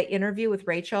the interview with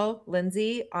Rachel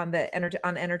Lindsay on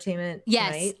Entertainment Tonight?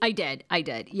 Yes, I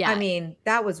did. Yeah. I mean,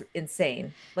 that was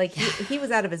insane. Like he was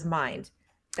out of his mind.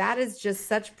 That is just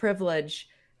such privilege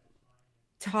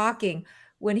talking.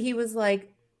 when he was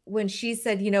like, when she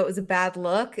said, it was a bad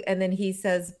look, and then he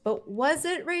says, "But was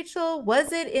it, Rachel?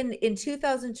 Was it in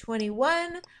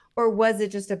 2021, or was it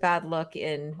just a bad look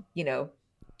in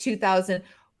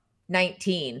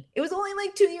 2019?" It was only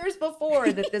like 2 years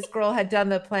before that this girl had done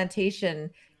the plantation,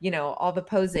 all the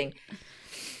posing.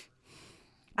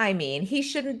 I mean,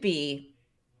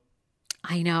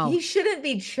 I know. he shouldn't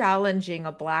be challenging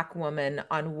a Black woman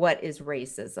on what is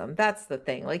racism. That's the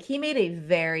thing. Like, he made a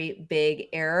very big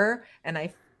error, and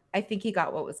I think he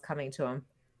got what was coming to him.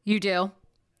 You do?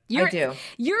 I do.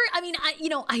 I mean,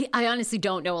 I honestly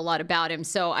don't know a lot about him.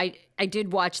 So I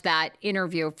did watch that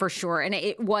interview for sure. And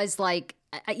it was like,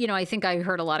 I think I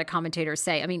heard a lot of commentators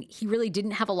say, I mean, he really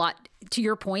didn't have a lot, to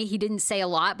your point, he didn't say a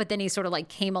lot, but then he sort of like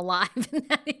came alive in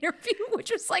that interview,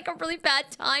 which was like a really bad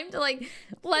time to like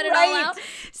let it all out.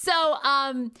 So,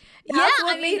 That's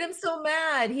what made him so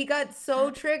mad. He got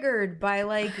so triggered by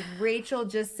like Rachel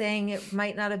just saying it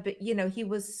might not have been, he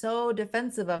was so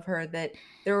defensive of her that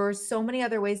there were so many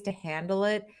other ways to handle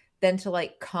it than to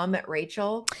like come at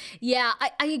Rachel. Yeah,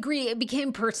 I agree. It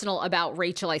became personal about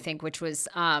Rachel, I think, which was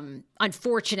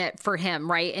unfortunate for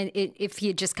him, right? And if he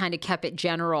had just kind of kept it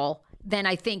general, then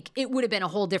I think it would have been a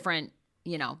whole different,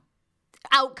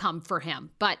 outcome for him.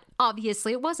 But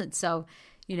obviously it wasn't. So,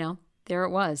 there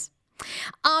it was.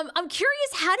 I'm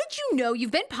curious, how did you know, you've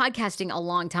been podcasting a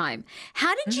long time.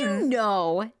 How did you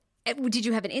know, did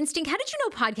you have an instinct? How did you know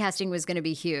podcasting was going to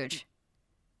be huge?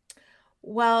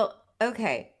 Well,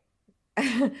 okay.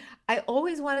 I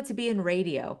always wanted to be in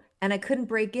radio, and I couldn't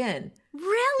break in.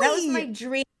 Really? That was my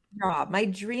dream job. My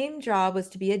dream job was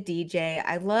to be a DJ.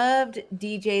 I loved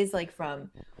DJs like from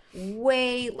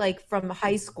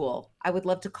high school. I would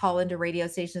love to call into radio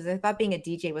stations. I thought being a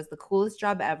DJ was the coolest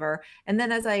job ever. And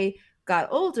then as I got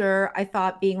older, I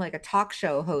thought being like a talk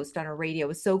show host on a radio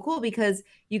was so cool because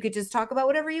you could just talk about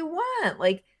whatever you want.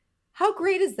 Like, how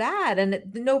great is that? And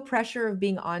no pressure of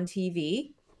being on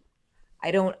TV. I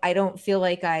don't feel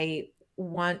like I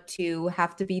want to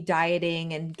have to be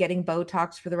dieting and getting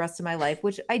Botox for the rest of my life,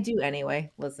 which I do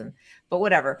anyway. Listen, but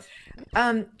whatever.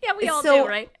 Yeah, we all do,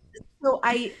 right? So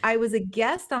I was a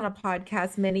guest on a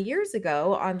podcast many years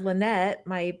ago on Lynette,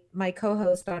 my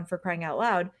co-host on For Crying Out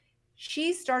Loud.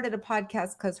 She started a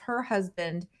podcast because her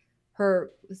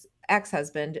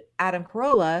ex-husband, Adam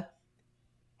Carolla,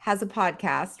 has a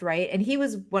podcast, right? And he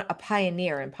was a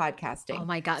pioneer in podcasting. Oh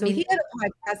my God. So he had a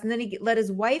podcast, and then he let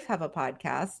his wife have a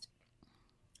podcast.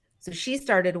 So she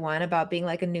started one about being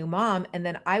like a new mom. And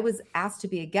then I was asked to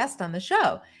be a guest on the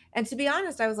show. And to be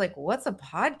honest, I was like, what's a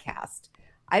podcast?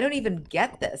 I don't even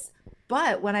get this.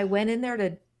 But when I went in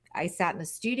there I sat in the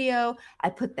studio,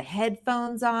 I put the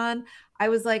headphones on. I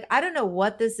was like, I don't know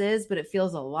what this is, but it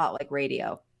feels a lot like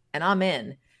radio, and I'm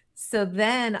in. So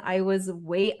then I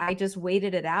just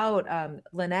waited it out.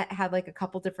 Lynette had like a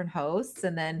couple different hosts,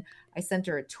 and then I sent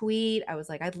her a tweet. I was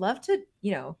like, I'd love to,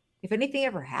 if anything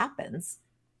ever happens,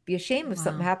 be ashamed if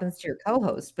something happens to your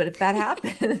co-host. But if that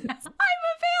happens, I'm available.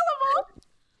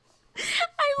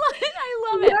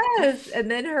 I love it. Yes. And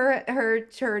then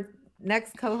her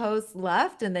next co-host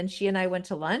left, and then she and I went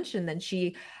to lunch, and then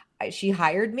she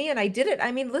hired me, and I did it.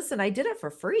 I mean, listen, I did it for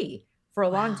free for a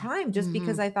long time just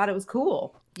because I thought it was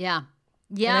cool. Yeah.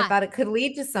 And I thought it could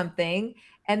lead to something.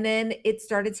 And then it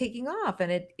started taking off,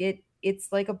 and it's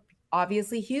like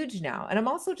obviously huge now. And I'm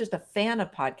also just a fan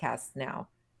of podcasts now.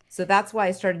 So that's why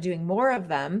I started doing more of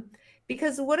them,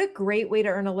 because what a great way to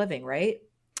earn a living, right?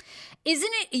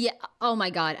 Isn't it? Yeah. Oh my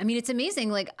God. I mean, it's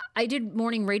amazing. Like, I did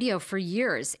morning radio for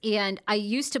years, and I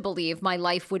used to believe my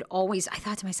life would always, I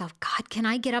thought to myself, God, can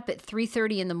I get up at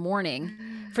 3:30 in the morning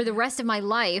for the rest of my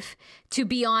life to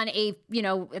be on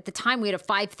at the time we had a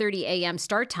 5:30 a.m.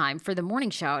 start time for the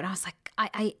morning show. And I was like,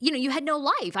 you had no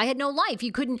life. I had no life.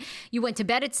 You went to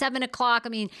bed at 7:00. I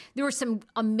mean, there were some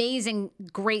amazing,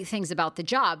 great things about the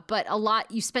job, but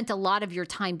you spent a lot of your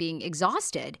time being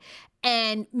exhausted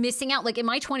and missing out. Like in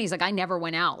my 20s, like I never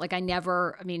went out. Like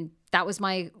that was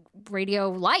my radio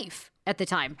life at the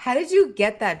time. How did you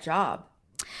get that job?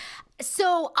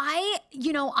 So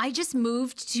I just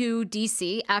moved to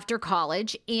DC after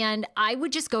college, and I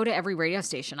would just go to every radio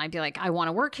station. I'd be like, I want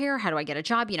to work here. How do I get a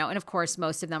job? And of course,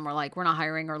 most of them were like, we're not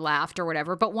hiring, or laughed or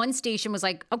whatever. But one station was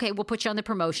like, okay, we'll put you on the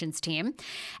promotions team.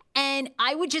 And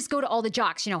I would just go to all the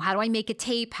jocks, how do I make a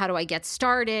tape? How do I get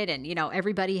started? And,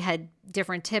 everybody had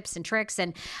different tips and tricks.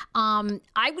 And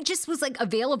I was like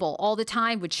available all the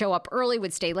time, would show up early,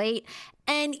 would stay late.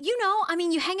 And,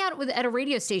 you hang out at a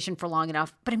radio station for long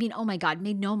enough. But oh my God,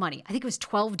 made no money. I think it was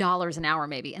 $12 an hour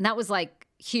maybe. And that was like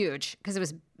huge because it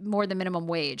was more than minimum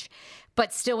wage.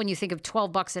 But still, when you think of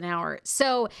 $12 an hour.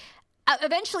 So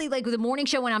eventually, like the morning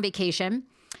show went on vacation.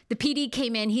 The PD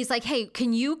came in. He's like, hey,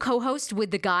 can you co-host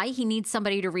with the guy? He needs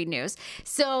somebody to read news.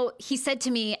 So he said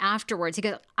to me afterwards, he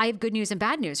goes, I have good news and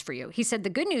bad news for you. He said, the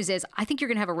good news is I think you're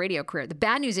going to have a radio career. The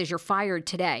bad news is you're fired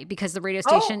today because the radio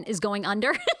station is going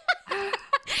under.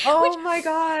 Oh my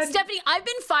God. Stefanie, I've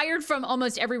been fired from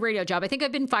almost every radio job. I think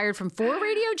I've been fired from 4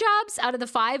 radio jobs out of the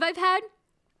 5 I've had.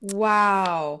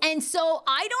 Wow. And so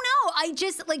I don't know. I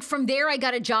just like from there, I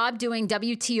got a job doing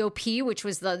WTOP, which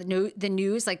was the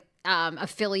news, like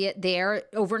affiliate there,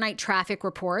 overnight traffic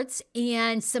reports.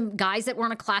 And some guys that were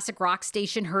on a classic rock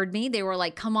station heard me. They were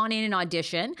like, come on in and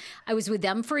audition. I was with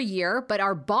them for a year, but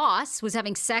our boss was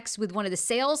having sex with one of the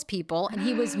salespeople and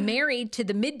he was married to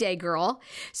the midday girl.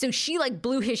 So she like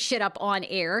blew his shit up on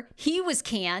air. He was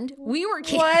canned. We were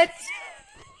canned. What?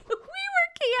 We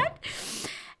were canned.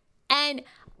 And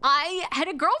I had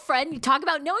a girlfriend, you talk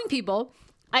about knowing people.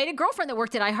 I had a girlfriend that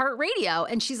worked at iHeartRadio,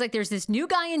 and she's like, there's this new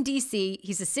guy in DC.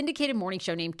 He's a syndicated morning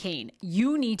show named Kane.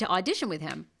 You need to audition with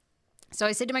him. So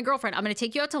I said to my girlfriend, I'm going to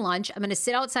take you out to lunch. I'm going to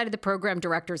sit outside of the program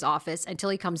director's office until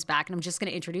he comes back, and I'm just going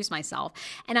to introduce myself.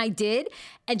 And I did,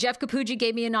 and Jeff Capucci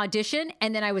gave me an audition,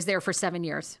 and then I was there for 7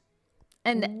 years.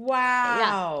 And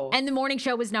wow. Yeah. And the morning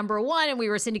show was #1, and we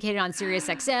were syndicated on Sirius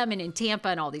XM and in Tampa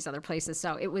and all these other places.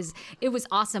 So it was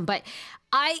awesome. But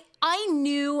I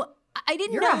knew I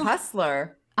didn't You're know. a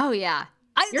hustler. Oh yeah.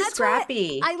 You're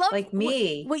scrappy. I love like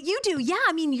me. What you do. Yeah.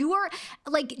 I mean, you are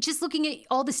like just looking at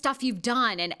all the stuff you've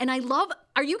done. And I love,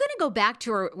 are you going to go back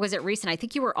to, or was it recent? I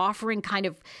think you were offering kind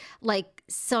of like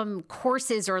some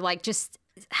courses or like just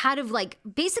how to like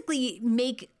basically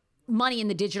make money in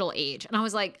the digital age. And I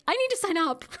was like, I need to sign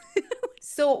up.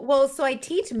 So I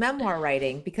teach memoir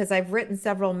writing because I've written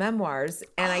several memoirs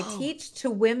and I teach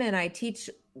to women. I teach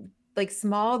like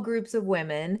small groups of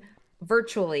women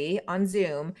virtually on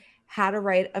Zoom how to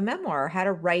write a memoir, how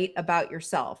to write about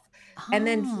yourself. And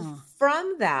then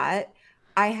from that,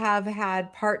 I have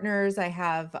had partners. I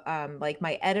have like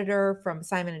my editor from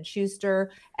Simon and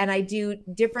Schuster, and I do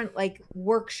different like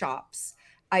workshops.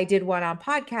 I did one on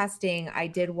podcasting. I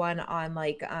did one on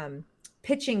like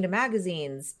pitching to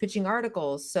magazines, pitching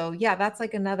articles. So yeah, that's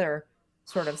like another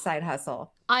sort of side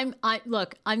hustle.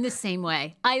 Look, I'm the same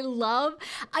way. I love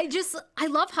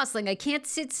hustling. I can't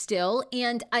sit still.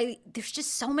 And there's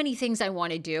just so many things I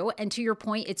want to do. And to your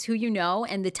point, it's who you know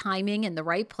and the timing and the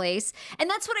right place. And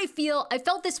that's what I feel. I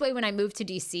felt this way when I moved to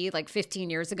DC like 15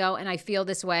 years ago. And I feel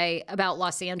this way about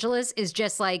Los Angeles is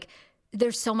just like,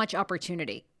 there's so much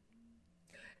opportunity.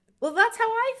 Well, that's how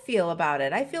I feel about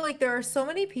it. I feel like there are so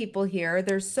many people here.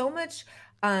 There's so much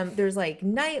there's like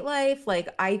nightlife. Like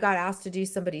I got asked to do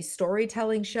somebody's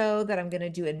storytelling show that I'm going to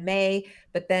do in May,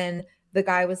 but then the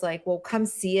guy was like, well, come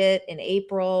see it in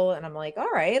April. And I'm like,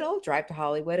 all right, I'll drive to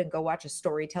Hollywood and go watch a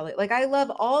storytelling. Like I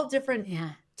love all different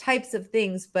types of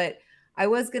things, but I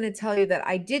was going to tell you that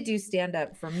I did do stand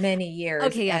up for many years.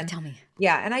 Okay. Yeah. Tell me.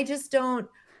 Yeah. And I just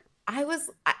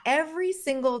every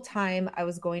single time I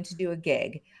was going to do a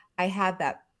gig, I had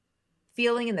that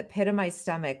feeling in the pit of my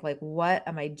stomach, like, what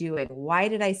am I doing? Why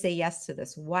did I say yes to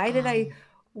this? Why did I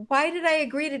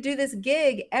agree to do this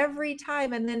gig every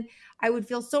time? And then I would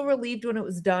feel so relieved when it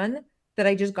was done that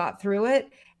I just got through it.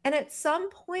 And at some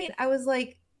point I was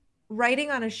like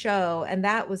writing on a show and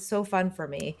that was so fun for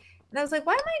me. And I was like,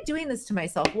 why am I doing this to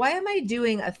myself? Why am I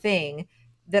doing a thing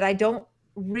that I don't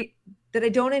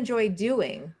enjoy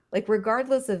doing? Like,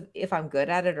 regardless of if I'm good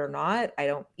at it or not,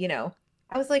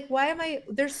 I was like,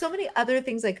 there's so many other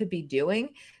things I could be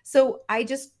doing. So I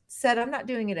just said, I'm not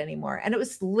doing it anymore. And it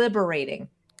was liberating.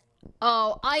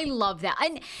 Oh, I love that.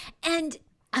 And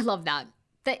I love that.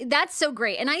 That's so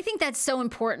great. And I think that's so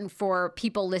important for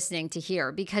people listening to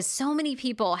hear because so many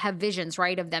people have visions,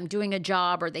 right, of them doing a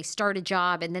job or they start a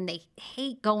job and then they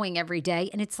hate going every day.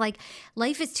 And it's like,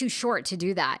 life is too short to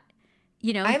do that.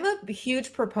 You know, I'm a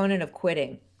huge proponent of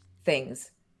quitting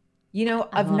things,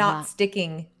 of not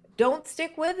sticking. Don't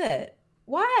stick with it.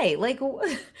 Why? Like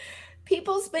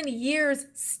people spend years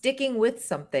sticking with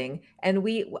something and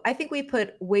I think we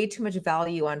put way too much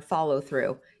value on follow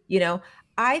through.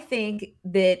 I think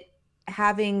that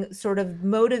having sort of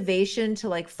motivation to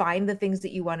like find the things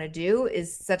that you want to do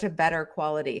is such a better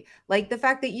quality. Like the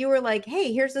fact that you were like,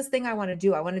 hey, here's this thing I want to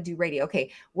do. I want to do radio.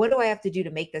 Okay, what do I have to do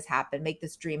to make this happen? Make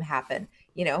this dream happen,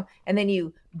 and then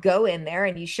you go in there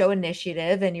and you show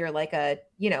initiative and you're like I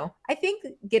think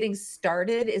getting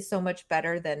started is so much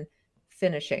better than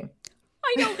finishing.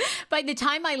 I know. By the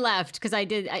time I left, because I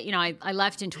did, I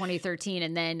left in 2013,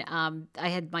 and then I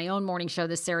had my own morning show,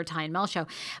 the Sarah Ty and Mel show.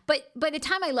 But by the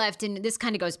time I left, and this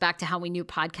kind of goes back to how we knew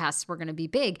podcasts were going to be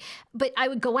big, but I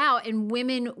would go out and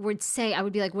women would say, I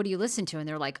would be like, what do you listen to? And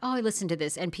they're like, oh, I listen to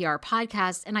this NPR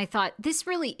podcast. And I thought, this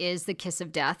really is the kiss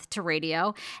of death to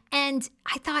radio. And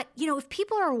I thought, if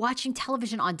people are watching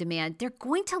television on demand, they're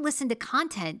going to listen to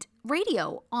content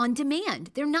radio on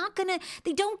demand.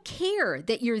 They don't care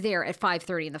that you're there at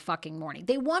 5:30 in the fucking morning.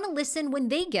 They want to listen when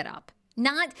they get up.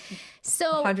 Not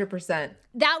so 100%.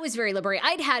 That was very liberating.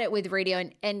 I'd had it with radio,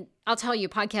 and I'll tell you,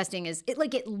 podcasting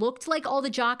it looked like all the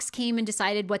jocks came and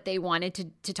decided what they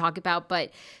wanted to talk about.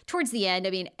 But towards the end,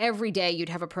 every day you'd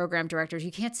have a program director.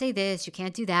 You can't say this, you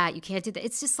can't do that, you can't do that.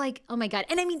 It's just like, oh my God.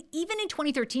 And even in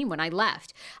 2013, when I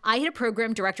left, I had a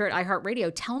program director at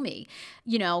iHeartRadio tell me,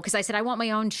 because I said, I want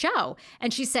my own show.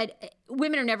 And she said,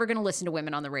 women are never going to listen to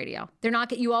women on the radio. They're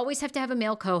not, you always have to have a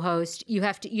male co-host. You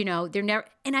have to, they're never.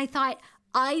 And I thought,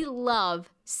 I love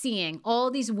seeing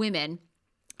all these women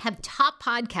have top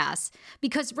podcasts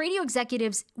because radio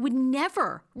executives would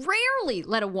rarely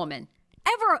let a woman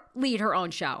ever lead her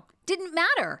own show. Didn't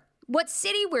matter what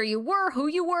city, where you were, who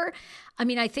you were.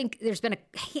 I think there's been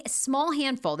a small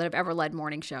handful that have ever led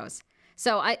morning shows.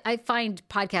 So I find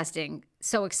podcasting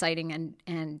so exciting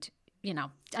and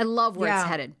I love where it's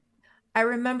headed. I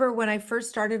remember when I first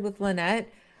started with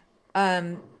Lynette,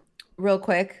 real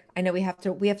quick, I know we have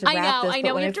to wrap this. I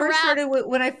know.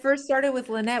 When I first started with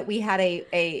Lynette, we had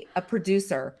a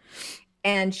producer,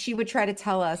 and she would try to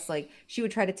tell us,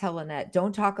 tell Lynette,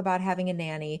 don't talk about having a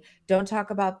nanny, don't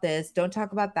talk about this, don't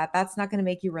talk about that. That's not going to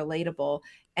make you relatable.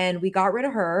 And we got rid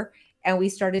of her, and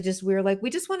we were like, we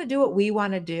just want to do what we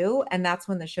want to do, and that's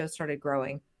when the show started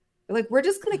growing. We're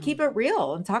just going to keep it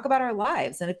real and talk about our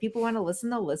lives, and if people want to listen,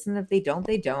 they'll listen. If they don't,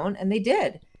 they don't, and they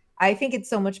did. I think it's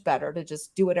so much better to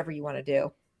just do whatever you want to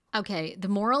do. Okay. The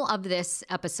moral of this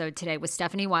episode today with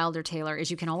Stefanie Wilder Taylor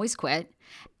is you can always quit,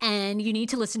 and you need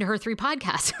to listen to her 3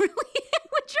 podcasts, really,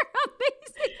 which are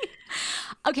amazing.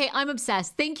 Okay, I'm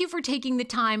obsessed. Thank you for taking the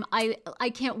time. I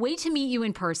can't wait to meet you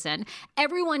in person.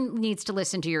 Everyone needs to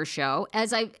listen to your show.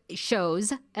 As I've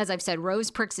said, Rose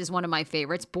Pricks is one of my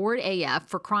favorites. Bored AF,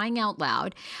 for crying out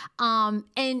loud. And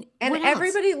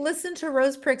everybody listen to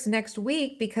Rose Pricks next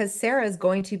week because Sarah is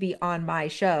going to be on my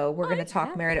show. We're going to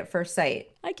talk Married at First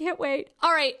Sight. I can't wait.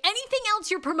 All right. Anything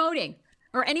else you're promoting?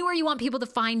 Or anywhere you want people to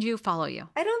find you, follow you?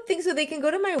 I don't think so. They can go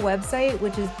to my website,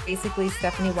 which is basically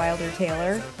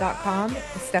StefanieWilderTaylor.com,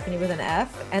 Stefanie with an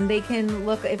F, and they can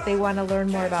look if they want to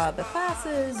learn more about the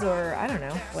classes or, I don't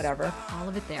know, whatever. All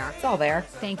of it there. It's all there.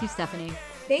 Thank you, Stefanie.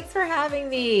 Thanks for having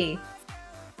me.